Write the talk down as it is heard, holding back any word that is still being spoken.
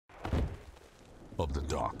of the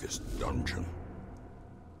darkest dungeon.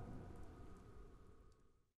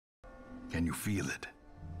 Can you feel it?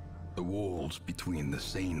 The walls between the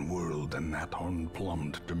sane world and that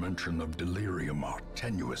unplumbed dimension of delirium are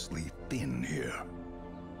tenuously thin here.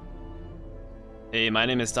 Hey, my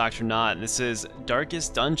name is Dr. Nought, and this is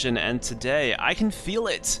Darkest Dungeon, and today I can feel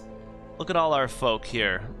it! Look at all our folk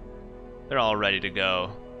here. They're all ready to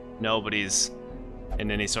go. Nobody's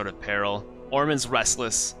in any sort of peril. Orman's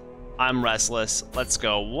restless. I'm restless. Let's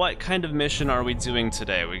go. What kind of mission are we doing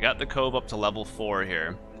today? We got the cove up to level 4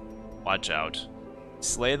 here. Watch out.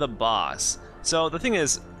 Slay the boss. So the thing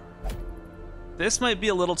is, this might be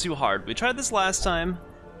a little too hard. We tried this last time,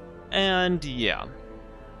 and yeah.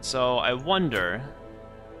 So I wonder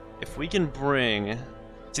if we can bring...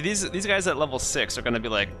 See, these guys at level 6 are going to be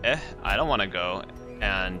like, I don't want to go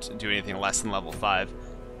and do anything less than level 5.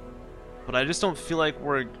 But I just don't feel like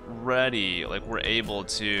we're ready, like we're able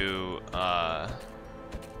to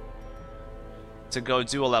go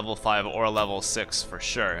do a level 5 or a level 6 for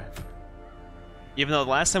sure. Even though the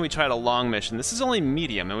last time we tried a long mission, this is only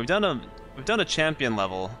medium, and we've done a champion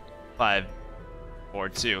level 5 or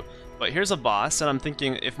 2. But here's a boss, and I'm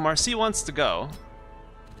thinking if Marcy wants to go,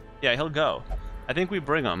 yeah, he'll go. I think we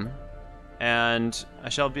bring him, and I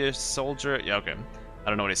shall be a soldier. Yeah, okay. I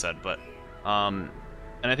don't know what he said, but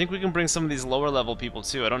and I think we can bring some of these lower level people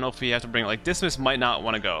too. I don't know if we have to bring, like, Dismas might not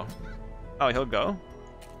want to go. Oh, he'll go?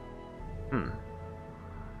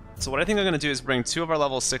 So what I think I'm gonna do is bring 2 of our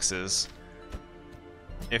level 6s.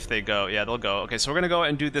 If they go, yeah, they'll go. Okay, so we're gonna go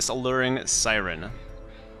and do this alluring siren.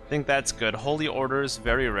 I think that's good. Holy orders,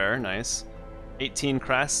 very rare, nice. 18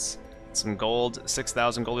 crests, some gold,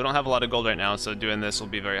 6,000 gold. We don't have a lot of gold right now, so doing this will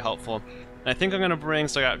be very helpful. And I think I'm gonna bring,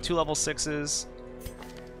 so I got 2 level 6s.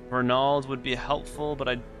 Bernald would be helpful, but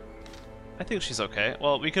I think she's okay.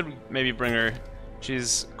 Well, we could maybe bring her.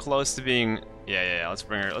 She's close to being, yeah, let's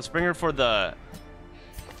bring her. Let's bring her for the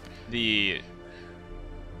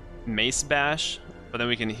mace bash. But then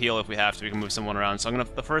we can heal if we have to. We can move someone around. So I'm gonna,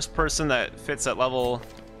 the first person that fits at level,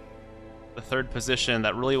 the 3rd position,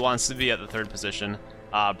 that really wants to be at the 3rd position,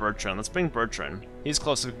 Bertrand. Let's bring Bertrand. He's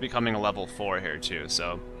close to becoming a level 4 here too,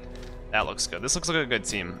 so that looks good. This looks like a good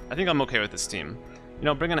team. I think I'm okay with this team. You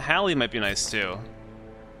know, bringing Hallie might be nice too.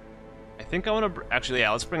 I think I want to, actually,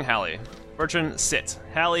 yeah, let's bring Hallie. Bertrand, sit.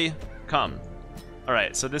 Hallie, come. All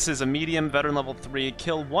right, so this is a medium, veteran level 3,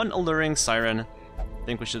 kill 1 alluring siren. I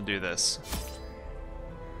think we should do this.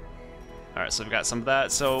 Alright, so we've got some of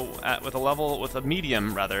that. So with a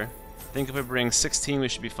medium, rather, I think if we bring 16, we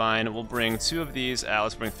should be fine. We'll bring 2 of these.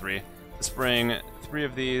 Let's bring 3. Let's bring 3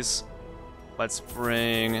 of these. Let's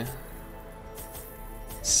bring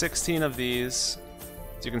 16 of these.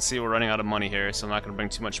 As you can see, we're running out of money here, so I'm not going to bring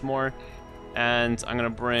too much more. And I'm going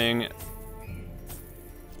to bring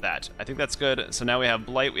that. I think that's good. So now we have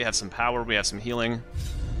Blight, we have some power, we have some healing.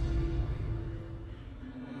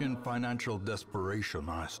 In financial desperation,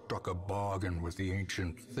 I struck a bargain with the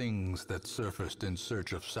ancient things that surfaced in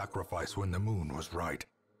search of sacrifice when the moon was right.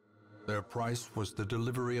 Their price was the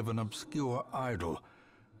delivery of an obscure idol,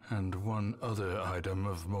 and 1 other item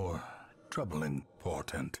of more troubling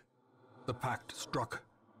portent. The pact struck.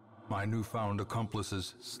 My newfound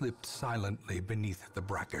accomplices slipped silently beneath the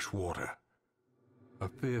brackish water. A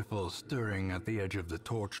fearful stirring at the edge of the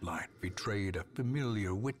torchlight betrayed a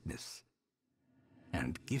familiar witness,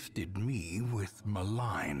 and gifted me with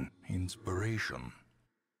malign inspiration.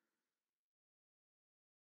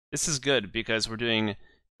 This is good because we're doing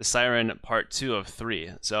the Siren part 2 of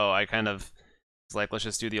 3. So I kind of was like, let's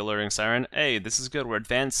just do the alluring siren. Hey, this is good. We're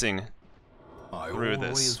advancing through this. I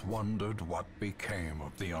always wondered what became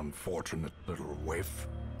of the unfortunate little waif.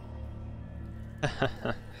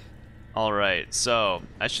 All right, so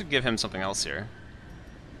I should give him something else here.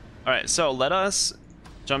 All right, so let us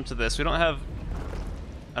jump to this. We don't have,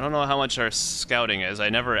 I don't know how much our scouting is. I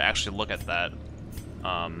never actually look at that.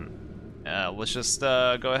 Let's just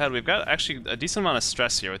go ahead. We've got actually a decent amount of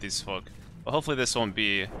stress here with these folk, but hopefully this won't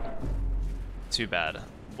be too bad.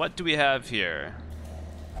 What do we have here?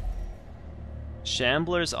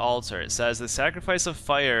 Shambler's altar. It says the sacrifice of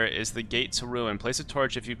fire is the gate to ruin. Place a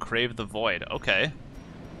torch if you crave the void. Okay.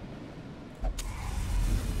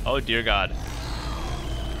 Oh dear God.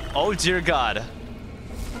 Oh dear God.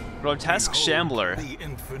 Grotesque Shambler. The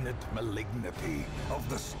infinite malignity of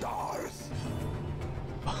the stars.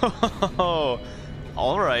 Oh,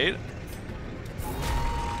 all right.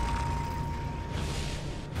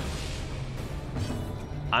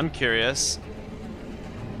 I'm curious.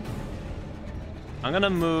 I'm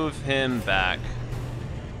gonna move him back.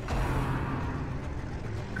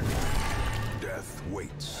 Death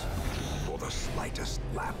waits for the slightest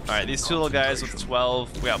lapse. Alright, these two little guys with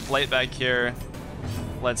 12. We got Blight back here.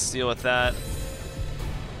 Let's deal with that.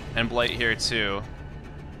 And Blight here too.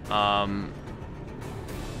 I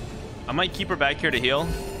might keep her back here to heal.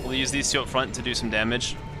 We'll use these two up front to do some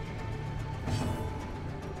damage.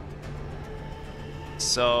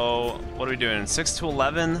 So, what are we doing? 6 to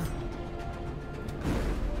 11?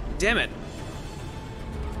 Damn it!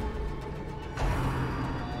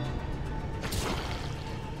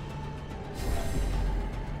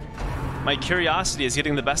 My curiosity is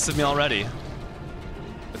getting the best of me already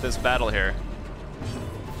with this battle here.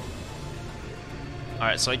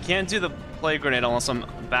 Alright, so I can't do the Plague Grenade unless I'm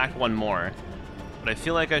back one more. But I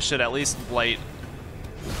feel like I should at least Blight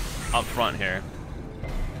up front here.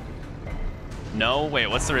 No? Wait,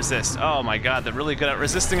 what's the resist? Oh my god, they're really good at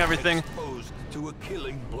resisting everything. Exposed to a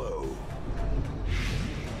killing blow.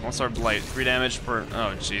 What's our Blight? 3 damage per...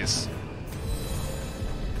 Oh, jeez.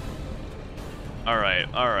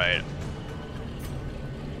 Alright, alright.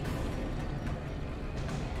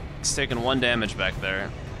 He's taking 1 damage back there.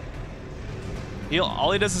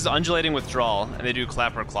 All he does is undulating withdrawal, and they do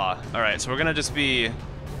Clapper Claw. Alright, so we're gonna just be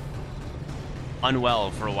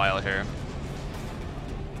unwell for a while here.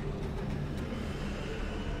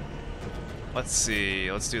 Let's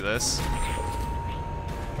see, let's do this.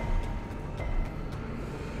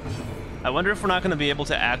 I wonder if we're not gonna be able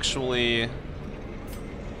to actually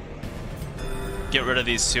get rid of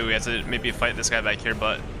these two. We have to maybe fight this guy back here,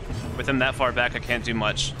 but with him that far back, I can't do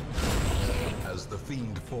much. As the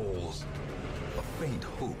fiend falls, a faint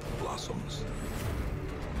hope blossoms.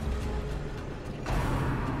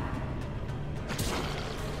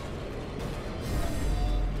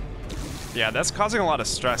 Yeah, that's causing a lot of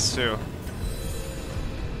stress too.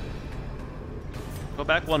 Go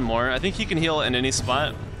back one more. I think he can heal in any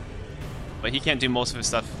spot, but he can't do most of his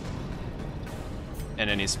stuff in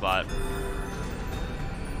any spot.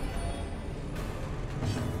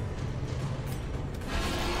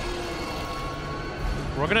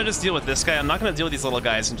 We're gonna just deal with this guy. I'm not gonna deal with these little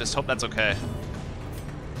guys and just hope that's okay.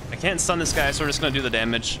 I can't stun this guy, so we're just gonna do the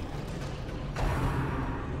damage.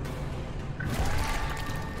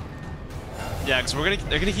 Yeah, because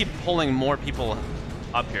they're gonna keep pulling more people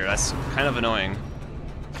up here. That's kind of annoying.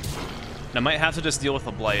 And I might have to just deal with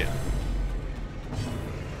the Blight.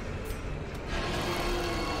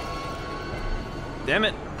 Damn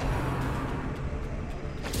it.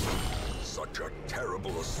 Such a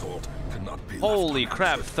terrible assault cannot be. Holy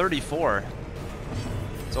crap, 34.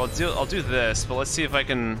 So I'll do this, but let's see if I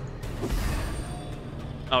can.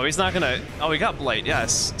 Oh, he's not gonna. Oh, he got Blight.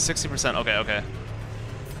 Yes, 60%. Okay, okay.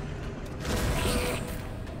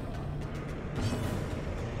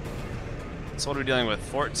 So what are we dealing with?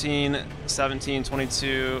 14, 17,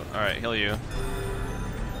 22. All right, heal you.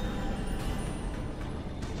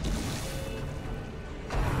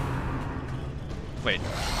 Wait.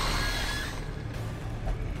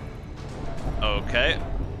 Okay.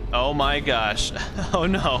 Oh my gosh. Oh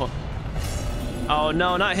no. Oh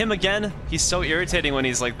no, not him again. He's so irritating when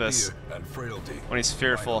he's like this. Fear and frailty when he's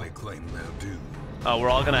fearful. claim their due. Oh,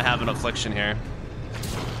 we're all gonna have an affliction here.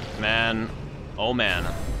 Man. Oh man.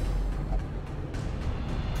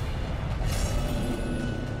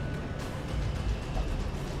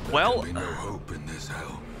 Well, There can be no hope in this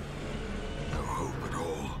hell. No hope at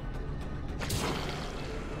all.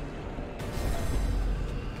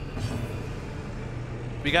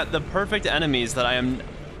 we got the perfect enemies that I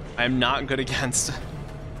am not good against.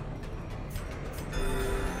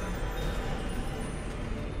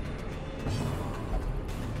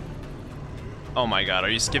 Oh my god, are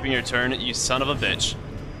you skipping your turn, you son of a bitch?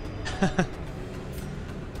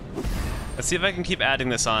 Let's see if I can keep adding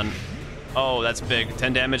this on. Oh, that's big.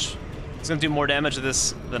 10 damage. It's gonna do more damage to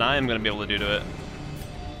this than I am gonna be able to do to it.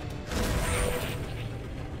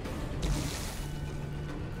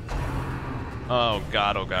 Oh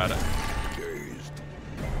god, oh god. Dazed,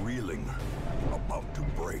 reeling, about to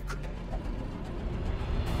break.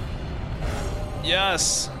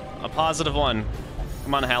 Yes! A positive one.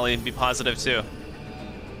 Come on, Hallie, be positive too.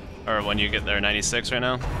 Or when you get there, 96 right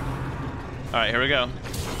now. Alright, here we go.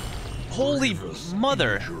 Holy Grievous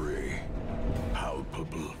mother! injury,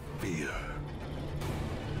 palpable fear.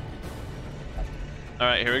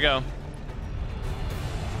 Alright, here we go.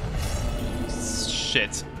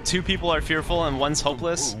 Shit. 2 people are fearful and one's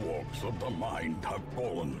hopeless. Bulwarks of the mind have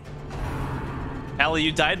fallen. Hallie,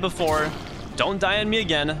 you died before. Don't die on me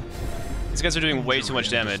again. These guys are doing way too much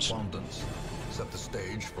damage. Despondence set the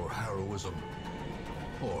stage for heroism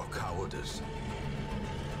or cowardice.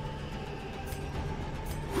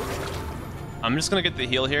 I'm just gonna get the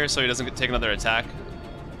heal here so he doesn't take another attack.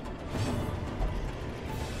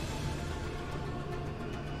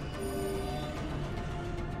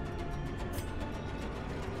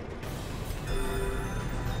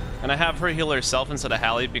 And I have her heal herself instead of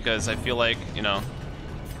Hallie because I feel like, you know...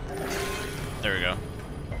 There we go.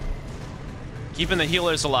 Keeping the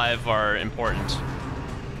healers alive are important.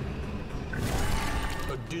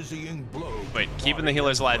 A dizzying blow. Wait, keeping the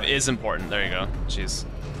healers alive is important. There you go. Jeez.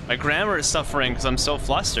 My grammar is suffering because I'm so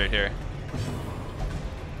flustered here.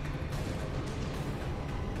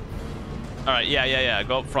 Alright, yeah.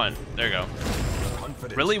 Go up front. There you go.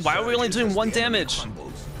 Really? Why are we only doing 1 damage?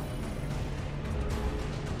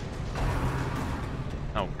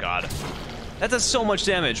 Oh god. That does so much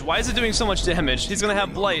damage. Why is it doing so much damage? He's gonna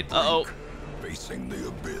have blight. Uh-oh. Facing the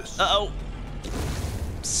abyss. Uh-oh.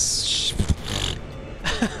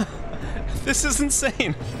 This is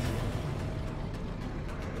insane.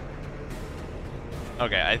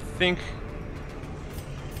 Okay, I think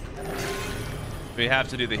we have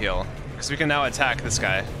to do the heal. Because we can now attack this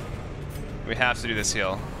guy. We have to do this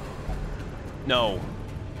heal. No.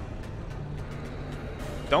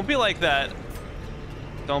 Don't be like that.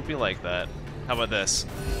 Don't be like that. How about this?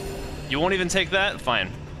 You won't even take that?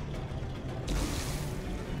 Fine.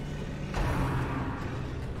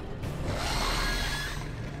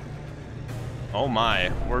 Oh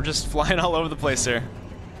my, we're just flying all over the place here.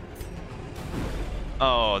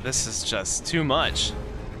 Oh, this is just too much.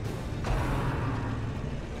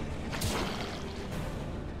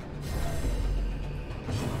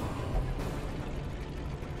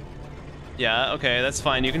 Yeah, okay, that's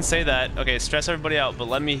fine. You can say that. Okay, stress everybody out, but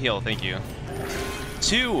let me heal. Thank you.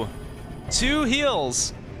 2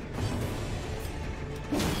 heals.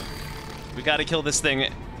 We gotta kill this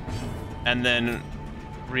thing and then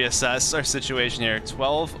reassess our situation here.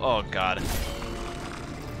 12. Oh god.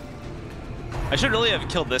 I should really have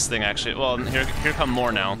killed this thing actually. Well, here come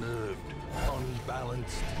more now.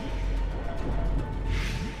 Unbalanced.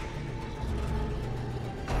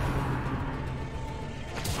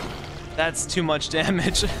 That's too much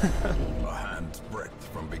damage. A hand's breadth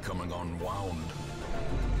from becoming unwound.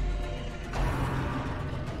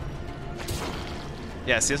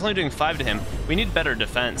 Yeah, see, it's only doing 5 to him. We need better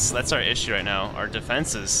defense. That's our issue right now. Our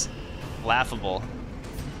defense is laughable.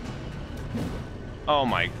 Oh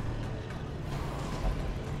my.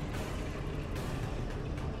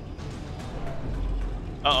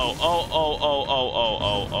 Uh-oh.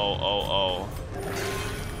 Oh.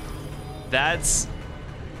 That's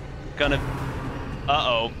gonna...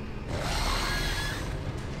 Uh-oh.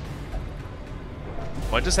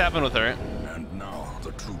 What just happened with her? And now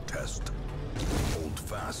the true test. Hold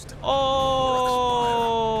fast. Oh!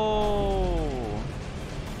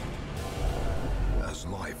 As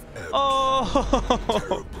life ebbs, Oh!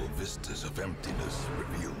 terrible vistas of emptiness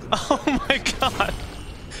reveal themselves. Oh my god!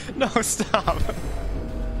 No, stop!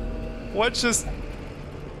 What just...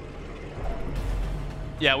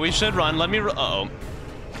 Yeah, we should run. Let me... Uh-oh.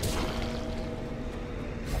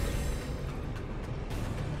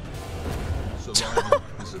 Survival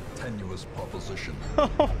is a tenuous proposition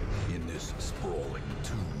in this sprawling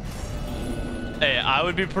tomb. Hey, I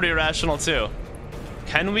would be pretty irrational too.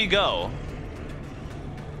 Can we go?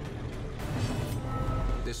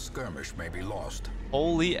 This skirmish may be lost.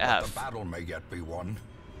 Holy The F. battle may yet be won.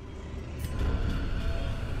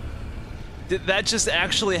 Did that just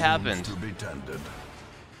actually happen? To be tended.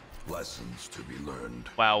 Lessons to be learned.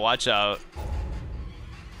 Wow, watch out.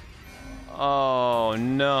 Oh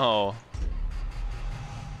no.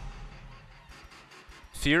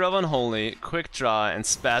 Fear of unholy, quick draw, and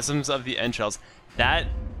spasms of the entrails. That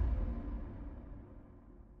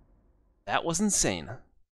was insane.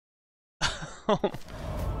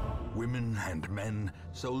 Women and men,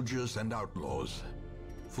 soldiers and outlaws,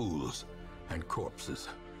 fools and corpses.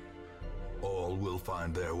 All will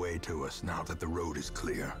find their way to us now that the road is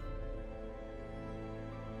clear.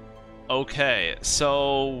 Okay,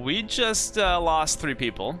 so we just lost 3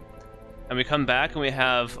 people. And we come back and we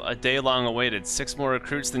have a day-long awaited 6 more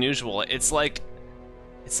recruits than usual. It's like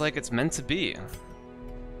it's meant to be.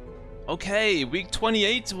 Okay, week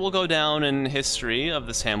 28 will go down in history of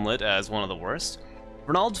this hamlet as one of the worst.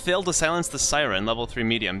 Ronald failed to silence the siren, level 3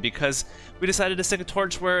 medium, because we decided to stick a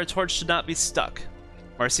torch where a torch should not be stuck.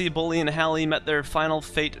 Marcy, Bully, and Hallie met their final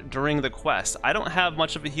fate during the quest. I don't have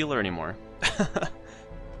much of a healer anymore.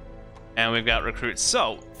 And we've got recruits.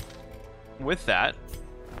 So, with that,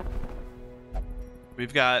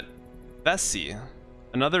 we've got Vessi,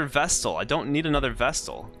 another Vestal. I don't need another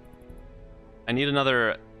Vestal. I need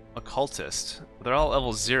another occultist. They're all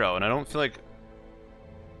level 0, and I don't feel like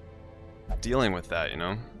dealing with that, you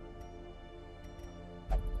know?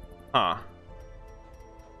 Huh.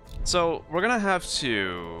 So, we're gonna have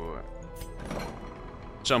to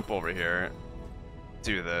jump over here,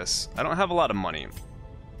 do this. I don't have a lot of money.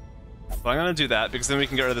 But I'm gonna do that because then we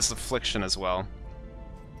can get rid of this affliction as well.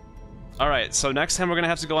 Alright, so next time we're gonna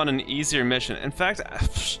have to go on an easier mission. In fact,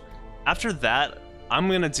 after that, I'm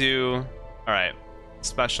gonna do... Alright,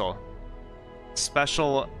 special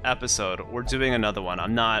episode. We're doing another one.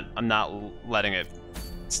 I'm not letting it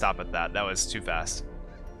stop at that. That was too fast.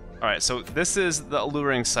 Alright, so this is the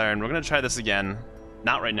alluring siren. We're gonna try this again.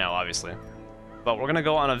 Not right now, obviously. But we're gonna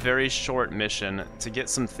go on a very short mission to get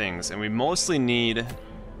some things, and we mostly need...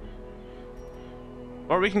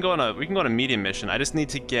 Or we can go on a medium mission. I just need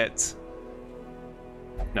to get...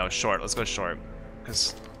 No, short. Let's go short.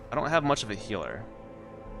 Because I don't have much of a healer.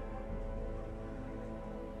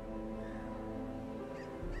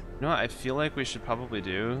 You know what I feel like we should probably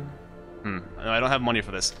do? No, I don't have money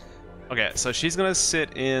for this. Okay, so she's gonna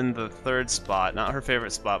sit in the 3rd spot. Not her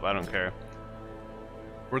favorite spot, but I don't care.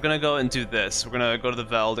 We're gonna go and do this. We're gonna go to the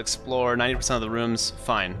Veld, explore 90% of the rooms.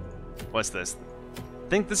 Fine. What's this? I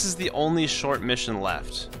think this is the only short mission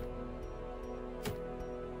left.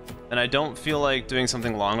 And I don't feel like doing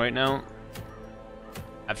something long right now.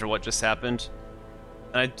 After what just happened.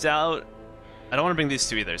 And I doubt... I don't want to bring these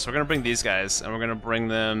two either, so we're gonna bring these guys, and we're gonna bring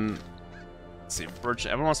them... Let's see,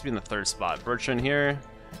 Bertrand... Everyone wants to be in the 3rd spot. Bertrand here.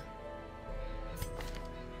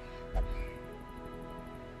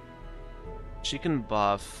 She can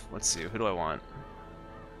buff... Let's see, who do I want?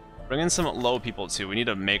 Bring in some low people too. We need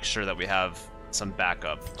to make sure that we have some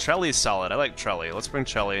backup. Trelly's solid. I like Trelly. Let's bring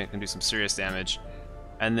Trelly. Can do some serious damage.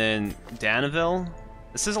 And then Danaville.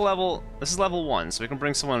 This is level 1, so we can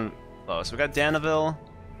bring someone low. So we got Danaville.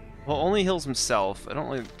 Well, only heals himself. I don't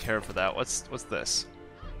really care for that. What's this?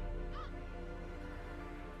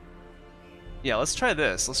 Yeah, let's try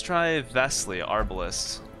this. Let's try Vesley,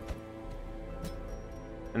 Arbalist.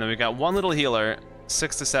 And then we got one little healer,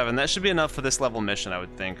 6 to 7. That should be enough for this level mission, I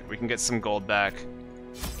would think. We can get some gold back.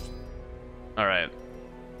 Alright.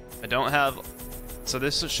 I don't have... So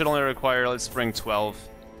this should only require, let's bring 12.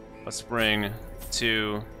 Let's bring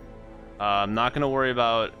 2. I'm not going to worry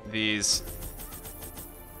about these.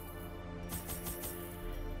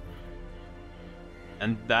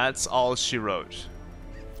 And that's all she wrote.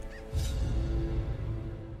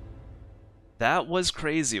 That was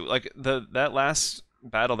crazy. Like, that last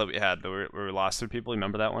battle that we had, where we lost 3 people,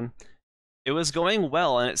 remember that one? It was going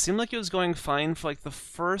well, and it seemed like it was going fine for like the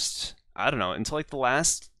first, I don't know, until like the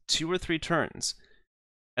last 2 or 3 turns.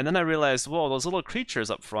 And then I realized, whoa, those little creatures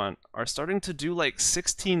up front are starting to do like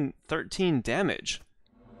 16, 13 damage.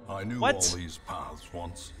 I knew all these paths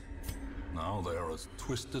once. Now they are as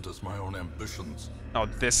twisted as my own ambitions. Oh,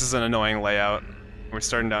 this is an annoying layout. We're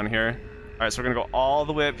starting down here. Alright, so we're gonna go all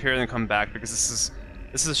the way up here and then come back, because this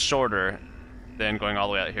is shorter than going all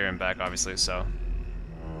the way out here and back, obviously, so.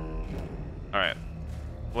 Alright.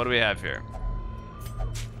 What do we have here?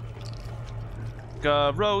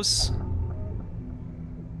 Gross.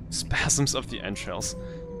 Spasms of the entrails.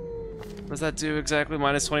 What does that do exactly?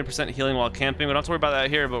 Minus 20% healing while camping. We don't have to worry about that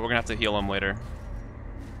here, but we're gonna have to heal him later.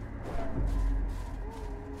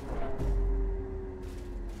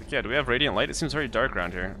 Yeah, do we have radiant light? It seems very dark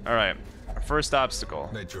around here. Alright, our first obstacle.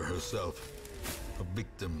 Nature herself, a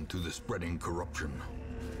victim to the spreading corruption.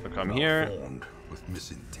 So come here. Formed with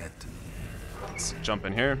misintent. Let's jump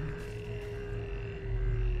in here.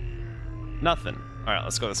 Nothing. Alright,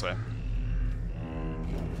 let's go this way.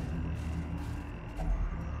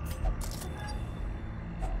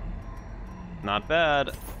 Not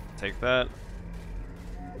bad. Take that.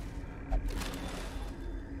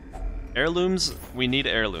 Heirlooms, we need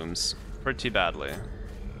heirlooms pretty badly.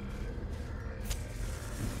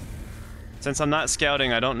 Since I'm not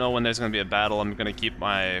scouting, I don't know when there's going to be a battle. I'm going to keep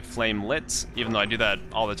my flame lit, even though I do that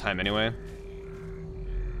all the time anyway.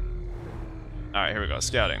 Alright, here we go.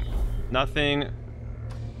 Scouting. Nothing.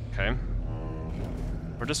 Okay.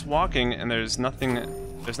 We're just walking, and there's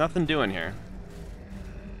nothing doing here.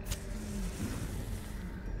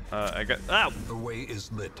 I got... Ow! The way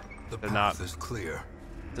is lit. The path is clear.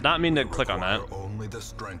 Did not mean to click on that. Only the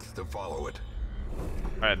strength to follow it.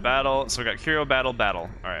 Alright, battle. So we got Curio, battle, battle.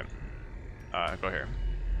 Alright. Go here.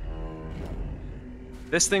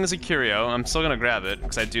 This thing is a Curio. I'm still gonna grab it,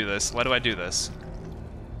 because I do this. Why do I do this?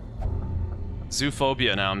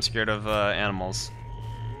 Zoophobia now. I'm scared of animals.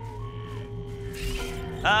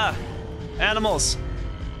 Ah! Animals!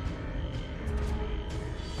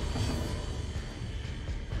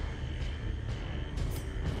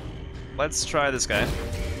 Let's try this guy.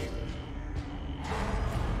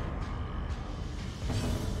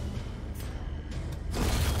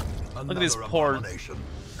 Look at these poor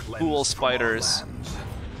fool spiders.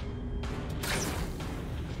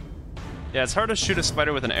 Yeah, it's hard to shoot a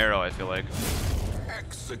spider with an arrow, I feel like.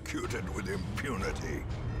 Executed with impunity.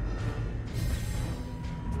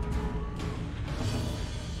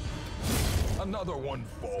 Another one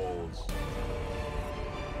falls.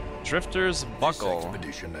 Drifter's Buckle. This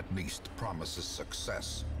expedition at least promises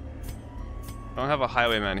success. I don't have a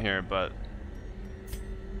highwayman here, but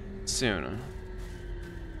soon.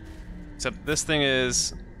 Except this thing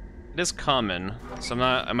is, it is common, so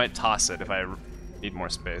I might toss it if I need more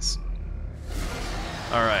space.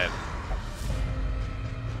 All right.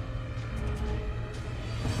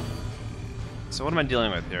 So what am I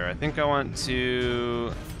dealing with here? I think I want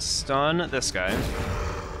to stun this guy.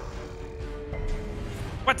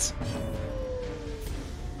 What?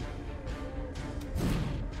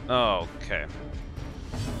 Oh, okay.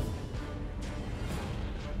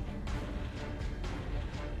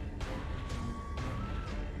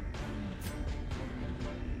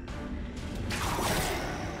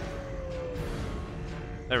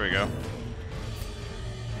 There we go.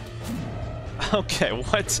 Okay,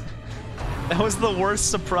 what? That was the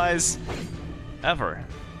worst surprise ever.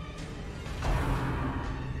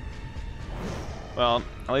 Well,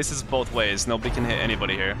 at least it's both ways. Nobody can hit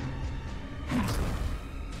anybody here.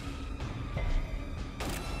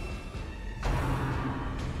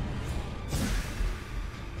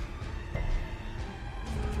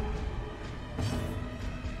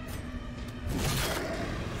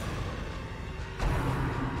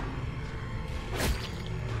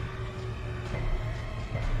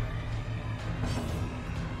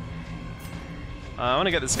 I want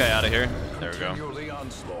to get this guy out of here. There we go. Continue the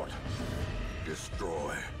onslaught.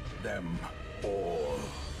 Destroy them all.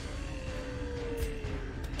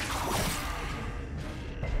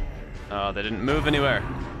 Oh, they didn't move anywhere.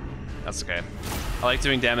 That's okay. I like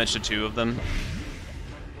doing damage to 2 of them.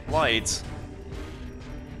 Light.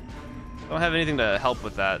 Don't have anything to help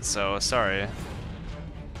with that, so sorry.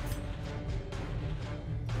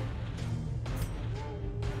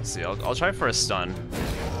 Let's see, I'll try for a stun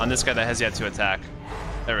on this guy that has yet to attack.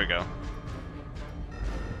 There we go.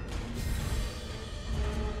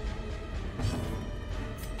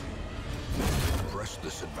 Press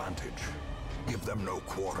this advantage. Give them no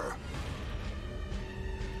quarter.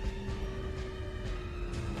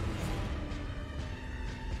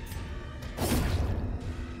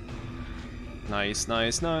 Nice,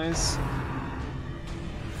 nice, nice.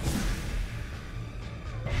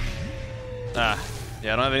 Ah,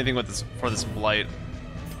 yeah, I don't have anything with this for this blight.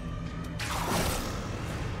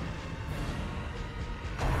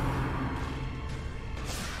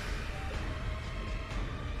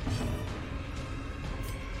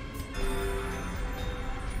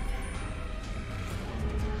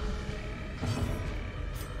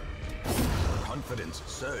 Confidence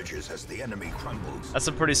surges as the enemy crumbles. That's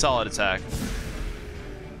a pretty solid attack.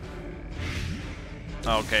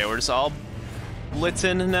 Okay, we're just all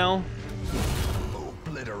blitzing now.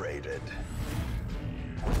 Obliterated.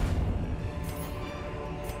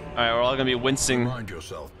 Alright, we're all gonna be wincing. Remind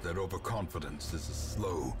yourself that overconfidence is a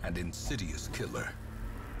slow and insidious killer.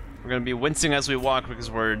 We're gonna be wincing as we walk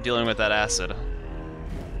because we're dealing with that acid.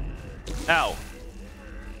 Ow.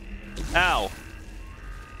 Ow.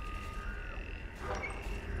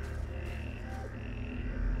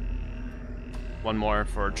 One more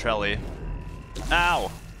for Trelly.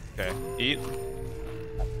 Ow! Okay, eat.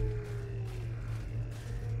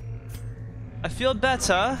 I feel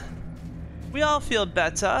better. We all feel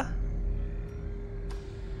better.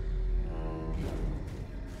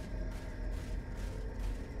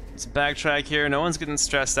 Let's backtrack here. No one's getting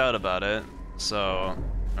stressed out about it. So,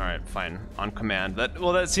 alright, fine. On command.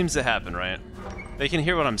 That seems to happen, right? They can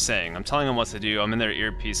hear what I'm saying. I'm telling them what to do. I'm in their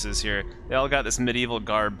earpieces here. They all got this medieval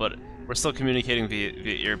garb, but we're still communicating via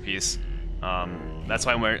earpiece. That's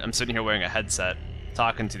why I'm sitting here wearing a headset,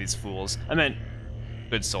 talking to these fools. I meant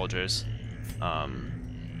good soldiers.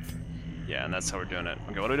 Yeah, and that's how we're doing it.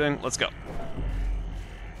 Okay, what are we doing? Let's go.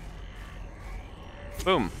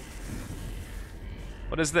 Boom.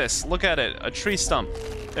 What is this? Look at it, a tree stump.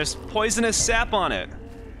 There's poisonous sap on it.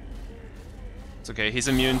 It's okay, he's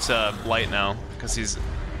immune to blight now, because he's...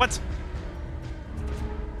 What?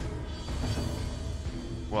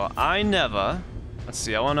 Well, I never... Let's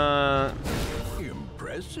see, I wanna...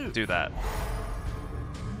 Impressive. do that.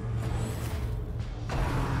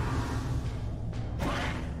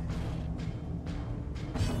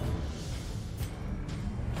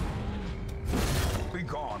 Be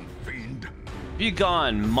gone, fiend. Be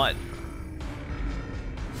gone, mutt.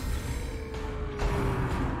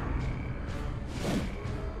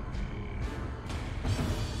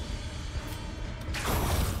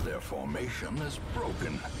 Their formation is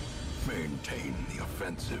broken. Maintain the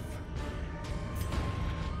offensive.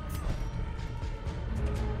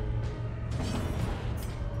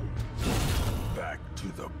 Back to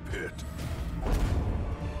the pit.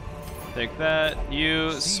 Take that.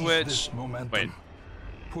 You Seize switch. this momentum. Wait.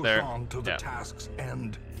 Push There. on to the Yeah. task's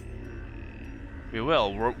end. We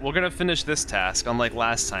will. We're gonna finish this task, unlike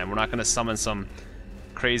last time. We're not gonna summon some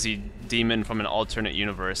crazy demon from an alternate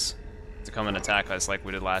universe to come and attack us like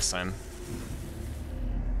we did last time.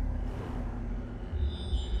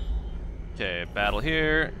 Okay, battle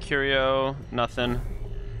here. Curio, nothing.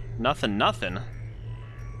 Nothing.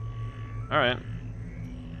 Alright.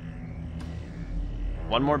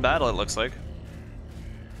 One more battle, it looks like.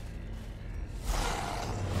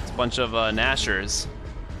 It's a bunch of Nashers.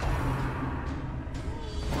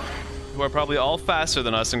 Who are probably all faster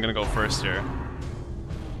than us. I'm gonna go first here.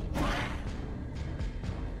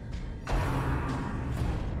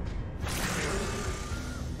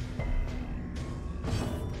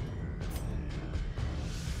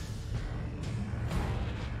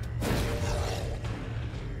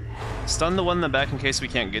 Stun the one in the back in case we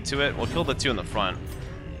can't get to it. We'll kill the two in the front.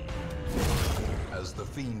 As the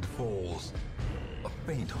fiend falls, a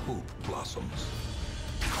faint hope blossoms.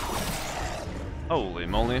 Holy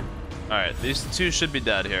moly. Alright, these two should be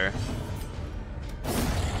dead here.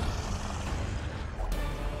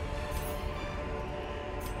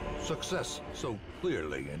 Success so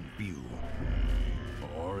clearly in view.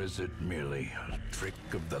 Or is it merely a trick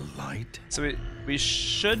of the light? So we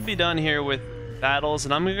should be done here with battles,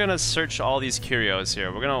 and I'm gonna search all these curios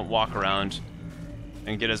here. We're gonna walk around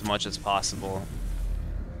and get as much as possible,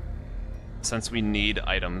 since we need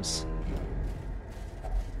items.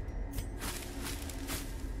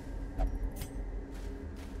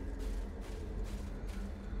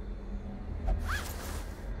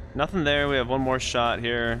 Nothing there. We have one more shot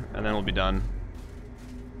here, and then we'll be done.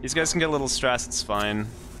 These guys can get a little stressed, it's fine.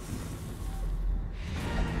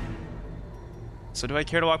 So do I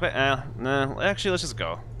care to walk back? Nah. Actually, let's just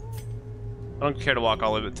go. I don't care to walk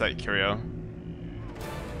all the way to that curio.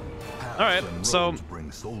 Alright, so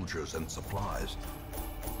bring soldiers and supplies.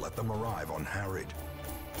 Let them arrive unharried.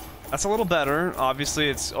 that's a little better. Obviously,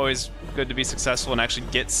 it's always good to be successful and actually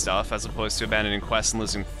get stuff, as opposed to abandoning quests and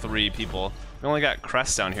losing 3 people. We only got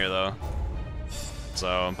crests down here, though.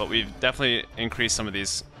 So, but we've definitely increased some of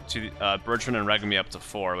these to Bertrand and Regami up to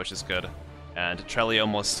 4, which is good. And Trelli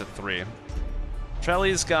almost to 3.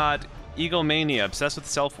 Trelli's got egomania, obsessed with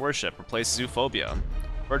self-worship, replace zoophobia.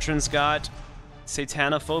 Bertrand's got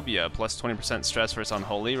satanophobia, plus 20% stress versus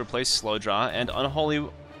unholy, replace slow draw, and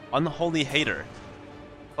unholy hater,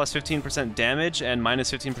 plus 15% damage and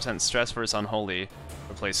minus 15% stress versus unholy,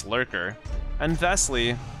 replace lurker. And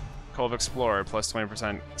Vesely, Cove Explorer, plus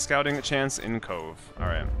 20% scouting chance in Cove.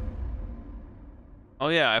 Alright. Oh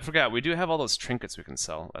yeah, I forgot, we do have all those trinkets we can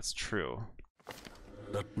sell. That's true.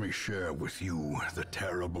 Let me share with you the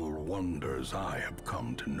terrible wonders I have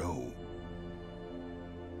come to know.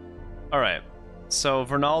 Alright, so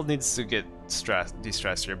Vernald needs to get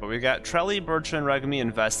de-stressed here, but we got Trelli, Bertrand, Regami,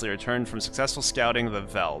 and Vesely returned from successfully scouting the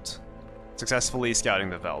Veld.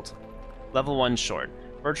 Level 1 short.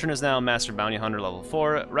 Bertrand is now Master Bounty Hunter level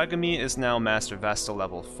 4, Regami is now Master Vestal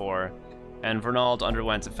level 4, and Vernald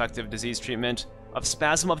underwent effective disease treatment of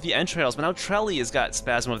Spasm of the Entrails, but now Trelli has got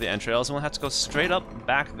Spasm of the Entrails, and we'll have to go straight up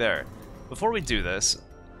back there. Before we do this,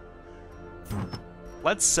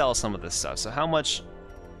 let's sell some of this stuff. So how much...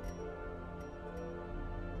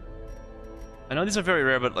 I know these are very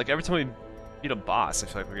rare, but like every time we beat a boss, I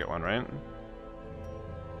feel like we get one, right?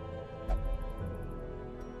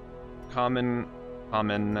 Common.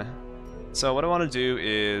 So what I want to do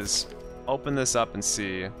is open this up and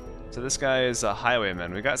see. So this guy is a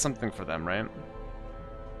highwayman. We got something for them, right?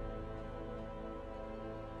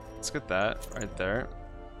 Let's get that right there.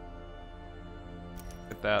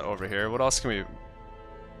 Get that over here. What else can we...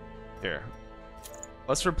 Here.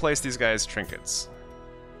 Let's replace these guys' trinkets.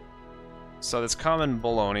 So this common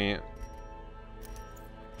baloney.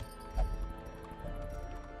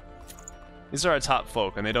 These are our top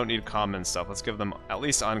folk, and they don't need common stuff. Let's give them at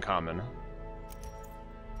least uncommon.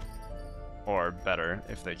 Or better,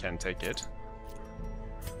 if they can take it.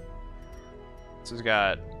 So we've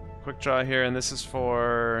got quick draw here, and this is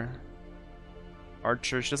for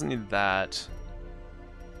Archer. She doesn't need that.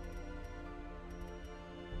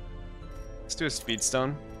 Let's do a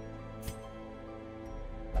speedstone.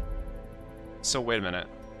 So wait a minute.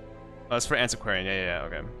 Oh, that's for antiquarian. Yeah,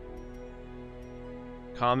 okay.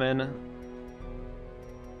 Common.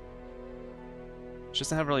 She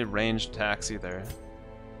doesn't have really ranged attacks either.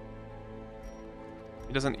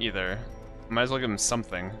 He doesn't either. Might as well give him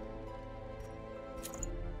something.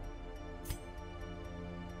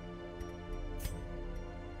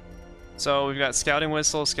 So we've got scouting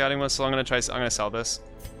whistle. I'm gonna sell this.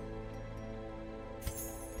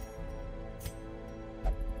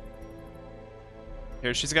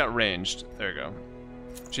 here. She's got ranged. There you go.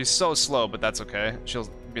 She's so slow, but that's okay. She'll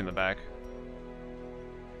be in the back.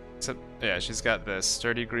 Except, yeah, she's got this.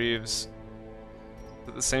 Sturdy Greaves. Is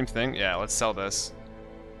it the same thing? Yeah, let's sell this.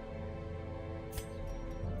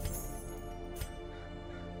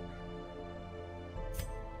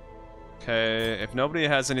 Okay, if nobody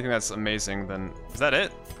has anything that's amazing, then... Is that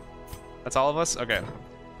it? That's all of us? Okay.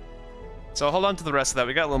 So hold on to the rest of that.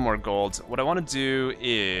 We got a little more gold. What I want to do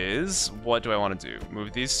is... What do I want to do?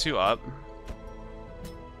 Move these two up.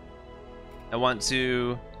 I want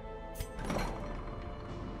to...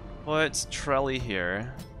 put Trelly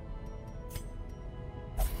here.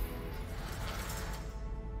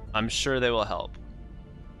 I'm sure they will help.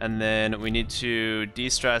 And then we need to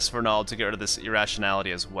de-stress Vernal to get rid of this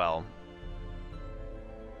irrationality as well.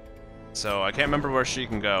 So I can't remember where she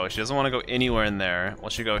can go. She doesn't want to go anywhere in there. Will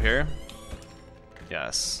she go here?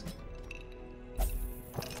 Yes.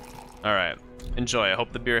 Alright. Enjoy. I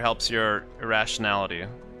hope the beer helps your irrationality.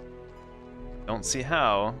 Don't see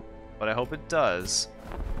how, but I hope it does.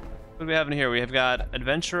 What do we have in here? We have got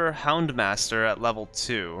Adventurer Houndmaster at level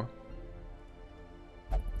 2.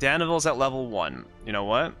 Danivil's at level 1. You know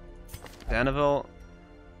what? Danivil...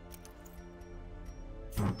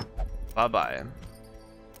 Bye-bye.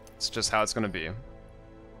 It's just how it's gonna be.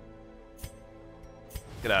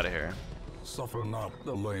 Get out of here. Suffer not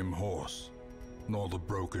the lame horse, nor the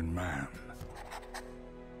broken man.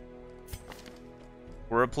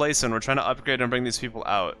 We're replacing, we're trying to upgrade and bring these people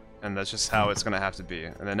out. And that's just how it's gonna have to be.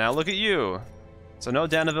 And then now look at you! So no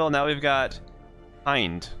Daniville, now we've got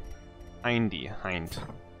Hind. Hind.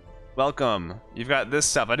 Welcome. You've got this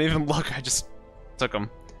stuff. I didn't even look, I just took him.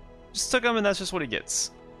 Just took him and that's just what he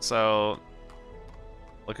gets. So,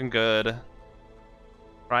 looking good.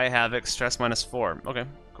 Cry Havoc, stress -4. Okay,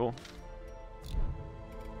 cool.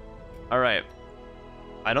 Alright.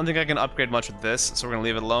 I don't think I can upgrade much with this, so we're gonna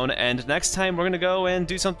leave it alone. And next time we're gonna go and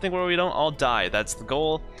do something where we don't all die. That's the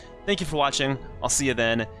goal. Thank you for watching. I'll see you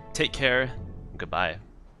then. Take care. Goodbye.